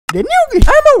the new glitch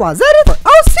armor was added for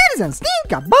all citizens.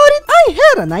 Think about it, I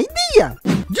had an idea.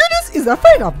 Julius is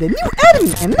afraid of the new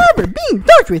enemy and never be in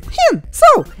touch with him.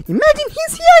 So, imagine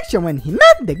his reaction when he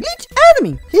met the glitch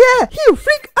enemy. Yeah, he'll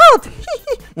freak out.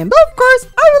 And of course,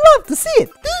 I would love to see it.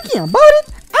 Thinking about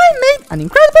it, I made an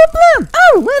incredible plan.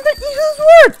 I will enter in his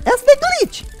world as the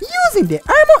glitch, using the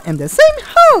armor and the same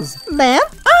house. Then,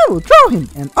 I will throw him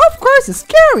and of course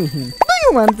scare him. Do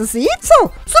you want to see it?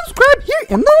 So, subscribe here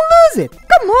and don't lose it.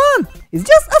 Come on, it's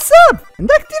just a sub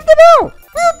and activate the bell.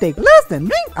 Will take less than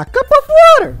drink a cup of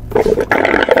water.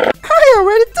 I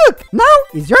already took. Now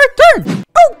it's your turn.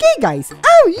 Okay guys,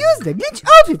 I will use the glitch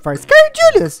outfit for Scary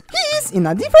Julius. He is in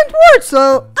a different world,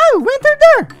 so I will enter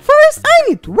there. First, I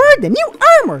need to wear the new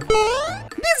armor.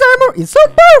 This armor is so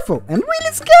powerful and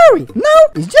really scary.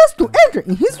 Now it's just to enter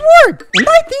in his world. And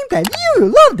I think that you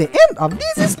will love the end of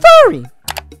this story.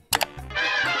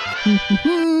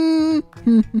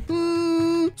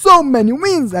 So many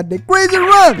wins at the crazy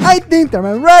run. I think that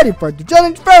I'm ready for to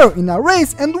challenge Pharaoh in a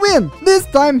race and win. This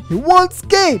time he won't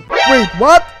escape. Wait,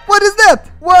 what? What is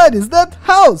that? What is that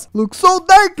house? Looks so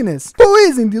darkness. Who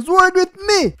is in this world with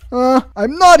me?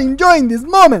 I'm not enjoying this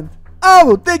moment. I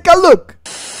will take a look.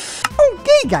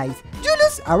 Okay guys,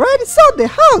 Julius already saw the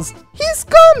house. He's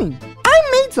coming. I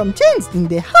made some changes in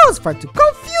the house for to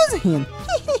confuse him.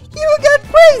 He will get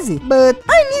crazy, but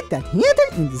I need that he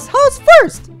enter in this house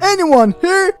first. Anyone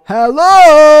here?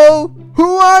 Hello?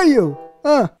 Who are you?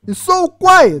 It's so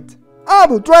quiet. I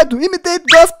will try to imitate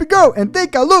Gospel Girl and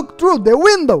take a look through the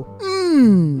window.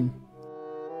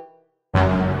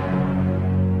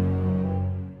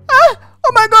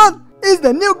 Oh my god! It's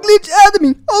the new glitch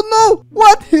enemy! Oh no!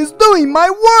 What he's doing in my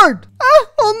world!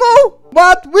 Oh no!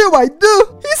 What will I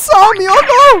do? He saw me! Oh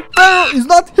no! Pharaoh is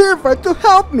not here to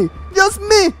help me! Just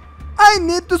me! I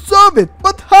need to solve it!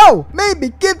 But how? Maybe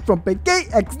Kid from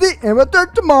PKXD and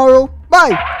return tomorrow!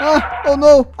 Bye! Oh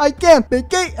no! I can't!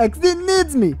 PKXD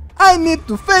needs me! I need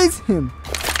to face him!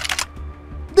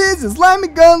 This slimy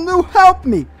gun will help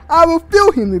me! I will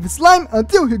fill him with slime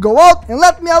until he go out and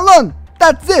let me alone!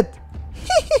 That's it!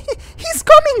 He's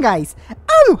coming guys!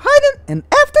 I will hide him and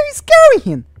after he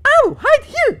scary him, I will hide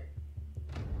here!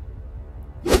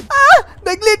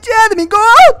 The glitch enemy go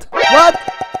out! What?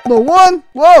 No one?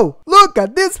 Whoa! Look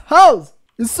at this house!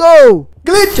 It's so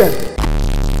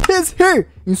glitched! He's here!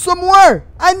 In somewhere!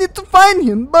 I need to find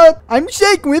him, but I'm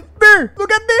shaking with fear!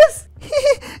 Look at this!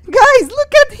 Guys,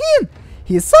 look at him!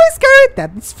 He's so scared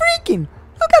that it's freaking!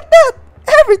 Look at that!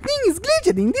 Everything is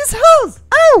glitched in this house!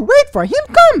 I'll wait for him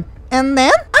come! And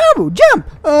then I will jump!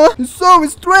 It's so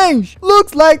strange!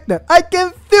 Looks like that I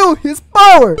can feel his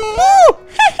power! Oh!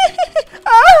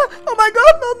 Oh my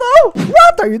god, no!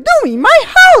 What are you doing in my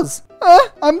house?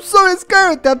 I'm so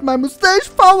scared that my mustache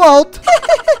fell out!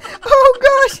 Oh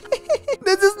gosh!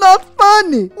 This is not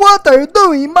funny! What are you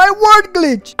doing in my world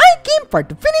glitch? I came for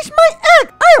to finish my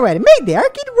act! I already made the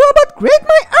arcade robot create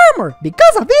my armor!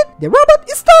 Because of it, the robot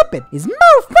is stopped! It's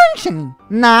malfunctioning!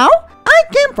 Now, I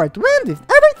came for to end with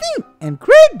everything and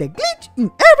create the glitch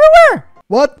in everywhere!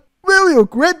 What? Will you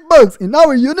create bugs in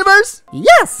our universe?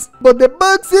 Yes! But the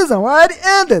bug season already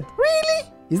ended!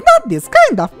 Really? It's not this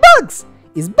kind of bugs!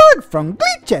 It's bugs from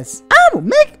glitches! I will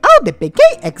make all the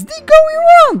PKXD going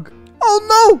wrong! Oh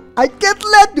no! I can't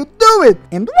let you do it!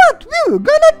 And what will you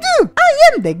gonna do?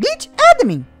 I am the glitch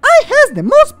admin! I has the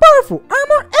most powerful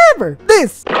armor ever!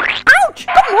 This! Ouch!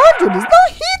 Come on, Julius,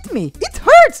 don't hit me! It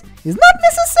hurts! It's not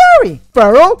necessary!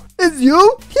 Pharaoh, it's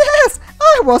you? Yes!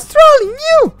 I was trolling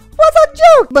you! What a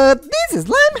joke! But this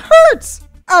slime hurts!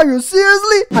 Are you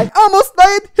seriously? I almost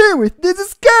died here with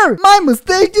this scare! My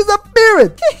mustache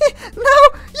disappeared!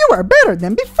 Now you are better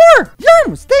than before! Your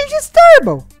mustache is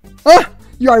terrible!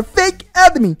 You are fake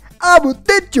enemy! I will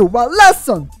teach you a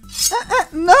lesson!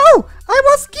 No! I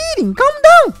was kidding! Calm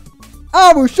down!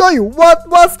 I will show you what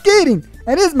was kidding!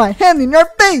 And it's my hand in your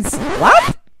face!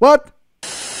 What? What?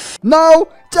 Now,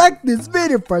 check this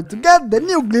video for to get the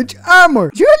new glitch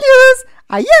armor! Julius!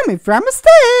 I am from a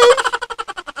stage!